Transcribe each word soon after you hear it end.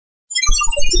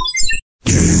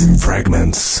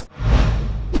Fragments.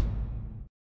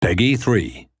 Peggy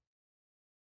 3.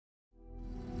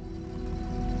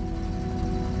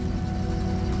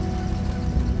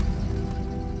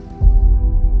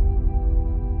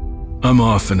 I'm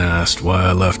often asked why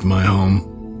I left my home,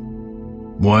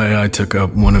 why I took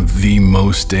up one of the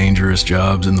most dangerous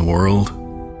jobs in the world.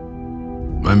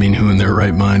 I mean, who in their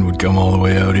right mind would come all the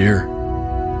way out here?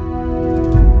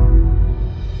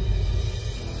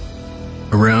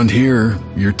 Around here,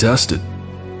 you're tested,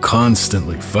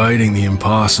 constantly fighting the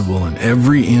impossible, and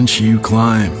every inch you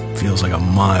climb feels like a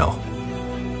mile.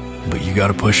 But you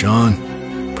gotta push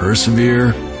on,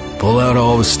 persevere, pull out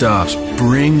all the stops,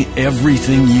 bring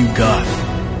everything you got.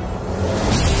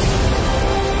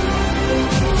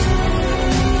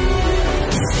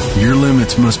 Your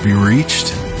limits must be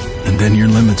reached, and then your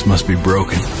limits must be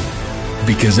broken.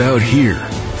 Because out here,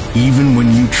 even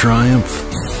when you triumph,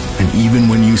 and even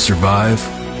when you survive,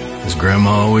 as Grandma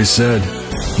always said,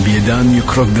 "Biedanie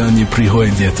krokdanie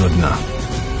prihoidie одна."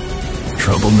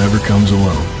 Trouble never comes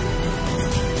alone.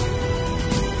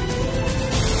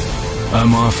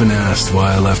 I'm often asked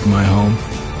why I left my home,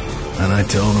 and I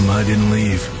tell them I didn't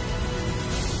leave.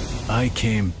 I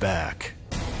came back.